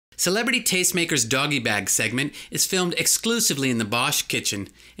Celebrity Tastemaker's Doggy Bag segment is filmed exclusively in the Bosch kitchen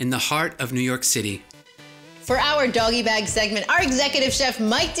in the heart of New York City. For our Doggy Bag segment, our executive chef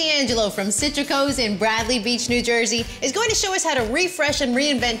Mike D'Angelo from Citrico's in Bradley Beach, New Jersey, is going to show us how to refresh and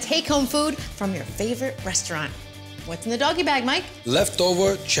reinvent take-home food from your favorite restaurant. What's in the Doggy Bag, Mike?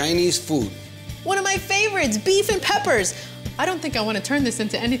 Leftover Chinese food. One of my favorites, beef and peppers. I don't think I want to turn this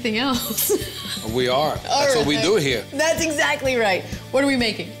into anything else. We are. That's what we do here. That's exactly right. What are we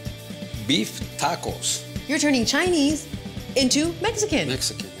making? Beef tacos. You're turning Chinese into Mexican.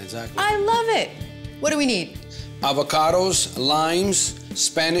 Mexican, exactly. I love it. What do we need? Avocados, limes,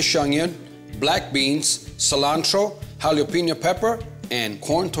 Spanish onion, black beans, cilantro, jalapeno pepper, and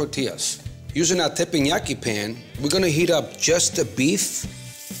corn tortillas. Using our teppanyaki pan, we're gonna heat up just the beef.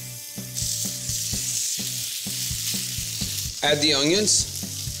 Add the onions,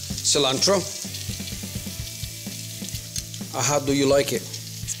 cilantro. How do you like it?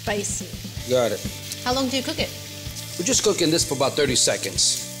 Spicy. Got it. How long do you cook it? We're just cooking this for about 30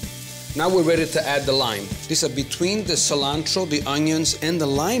 seconds. Now we're ready to add the lime. Lisa, between the cilantro, the onions, and the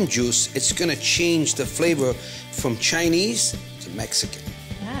lime juice, it's gonna change the flavor from Chinese to Mexican.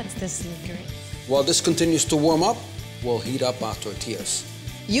 That's the secret. While this continues to warm up, we'll heat up our tortillas.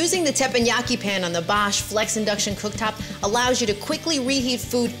 Using the teppanyaki pan on the Bosch Flex induction cooktop allows you to quickly reheat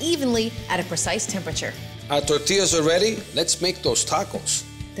food evenly at a precise temperature. Our tortillas are ready. Let's make those tacos.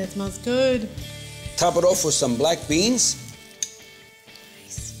 That smells good. Top it off with some black beans.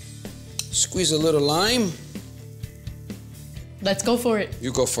 Nice. Squeeze a little lime. Let's go for it.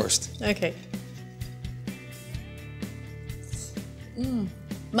 You go first. Okay.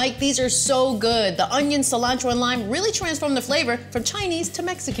 Mike, these are so good. The onion, cilantro, and lime really transform the flavor from Chinese to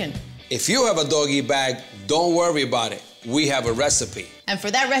Mexican. If you have a doggy bag, don't worry about it. We have a recipe. And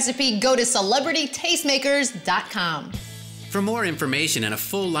for that recipe, go to celebritytastemakers.com. For more information and a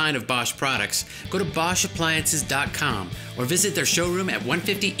full line of Bosch products, go to boschappliances.com or visit their showroom at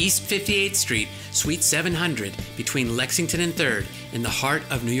 150 East 58th Street, Suite 700, between Lexington and 3rd, in the heart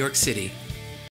of New York City.